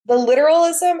the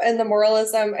literalism and the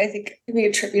moralism, I think, can be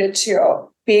attributed to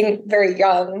being very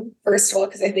young, first of all,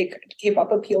 because I think K-pop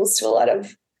appeals to a lot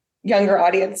of younger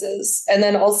audiences. And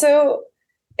then also,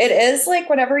 it is like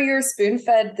whenever you're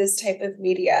spoon-fed this type of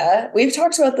media, we've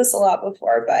talked about this a lot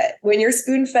before, but when you're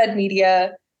spoon-fed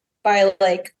media by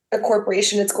like a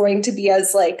corporation, it's going to be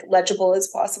as like legible as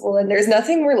possible. And there's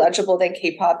nothing more legible than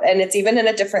K-pop. And it's even in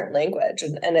a different language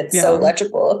and it's so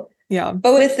legible. Yeah.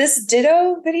 But with this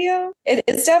Ditto video, it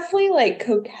is definitely like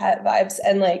coquette vibes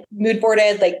and like mood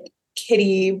boarded, like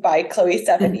Kitty by Chloe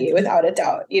 70 without a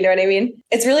doubt. You know what I mean?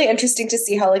 It's really interesting to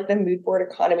see how like the mood board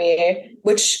economy,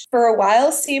 which for a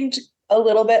while seemed a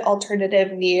little bit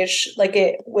alternative niche, like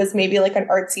it was maybe like an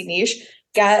artsy niche,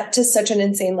 get to such an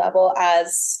insane level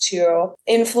as to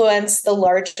influence the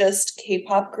largest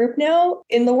K-pop group now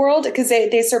in the world, because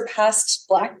they surpassed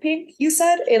Blackpink, you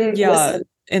said, in listen.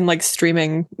 In like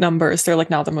streaming numbers. They're like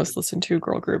now the most listened to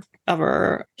girl group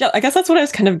ever. Yeah, I guess that's what I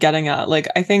was kind of getting at. Like,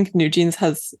 I think New Jeans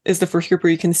is the first group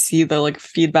where you can see the like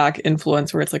feedback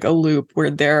influence, where it's like a loop where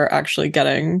they're actually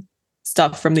getting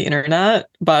stuff from the internet,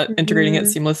 but integrating it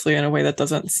seamlessly in a way that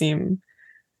doesn't seem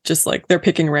just like they're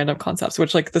picking random concepts,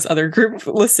 which like this other group,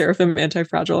 Le Sserafim,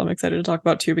 Anti-Fragile, I'm excited to talk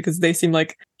about too, because they seem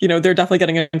like, you know, they're definitely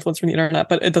getting an influence from the internet,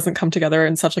 but it doesn't come together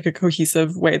in such like a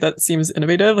cohesive way that seems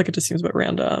innovative. Like it just seems a bit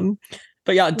random.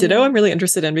 But yeah, Ditto I'm really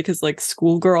interested in because like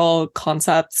schoolgirl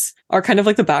concepts are kind of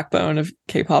like the backbone of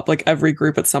K-pop. Like every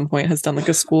group at some point has done like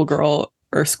a schoolgirl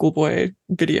or schoolboy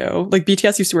video. Like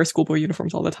BTS used to wear schoolboy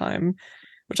uniforms all the time,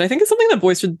 which I think is something that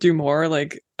boys should do more.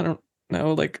 Like, I don't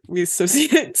know, like we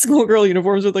associate schoolgirl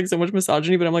uniforms with like so much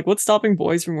misogyny, but I'm like, what's stopping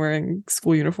boys from wearing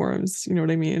school uniforms? You know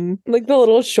what I mean? Like the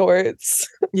little shorts.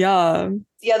 Yeah.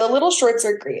 Yeah, the little shorts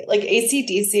are great. Like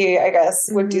AC/DC, I guess,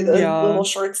 would do the little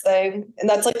shorts thing. And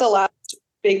that's like the last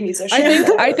big musician.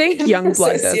 I think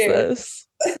Youngblood does this.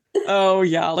 Oh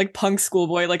yeah, like punk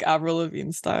schoolboy, like Avril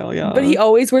Lavigne style. Yeah, but he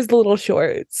always wears the little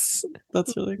shorts.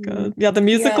 That's really good. Yeah, the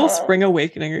musical Spring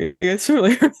Awakening. Are you guys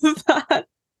familiar with that?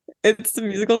 It's the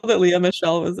musical that Leah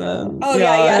Michelle was in. Oh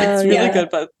yeah. It's really good,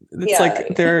 but it's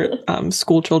like they're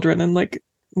school children in like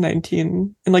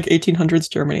 1800s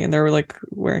Germany, and they were like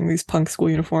wearing these punk school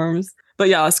uniforms. But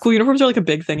yeah, school uniforms are like a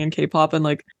big thing in K-pop, and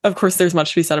like of course there's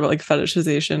much to be said about like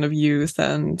fetishization of youth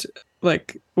and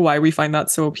like why we find that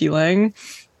so appealing.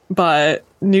 But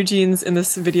New Jeans, in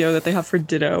this video that they have for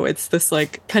Ditto, it's this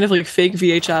like kind of like fake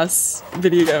VHS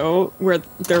video where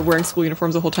they're wearing school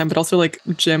uniforms the whole time, but also like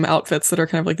gym outfits that are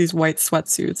kind of like these white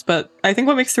sweatsuits. But I think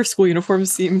what makes their school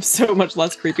uniforms seem so much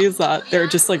less creepy is that they're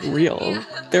just like real.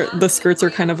 The skirts are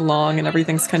kind of long and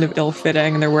everything's kind of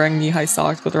ill-fitting, and they're wearing knee-high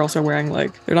socks, but they're also wearing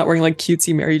like, they're not wearing like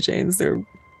cutesy Mary Janes. They're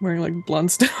wearing like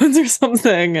Blundstones or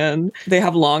something, and they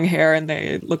have long hair and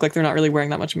they look like they're not really wearing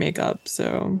that much makeup.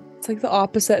 So it's like the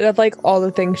opposite of like all the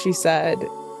things she said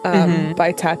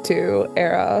by Tattoo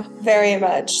era. Very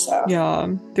much so. Yeah,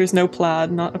 there's no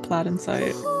plaid, not a plaid in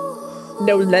sight.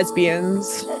 No lesbians.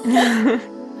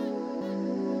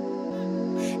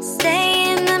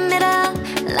 Stay in the middle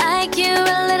like you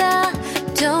a little.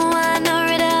 Don't want no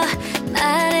riddle.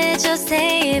 말해줘,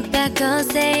 say it back or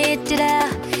say it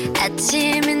out.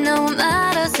 아침이 너무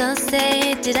멀어서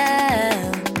say it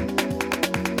out.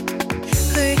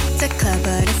 훌쩍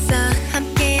커버렸어.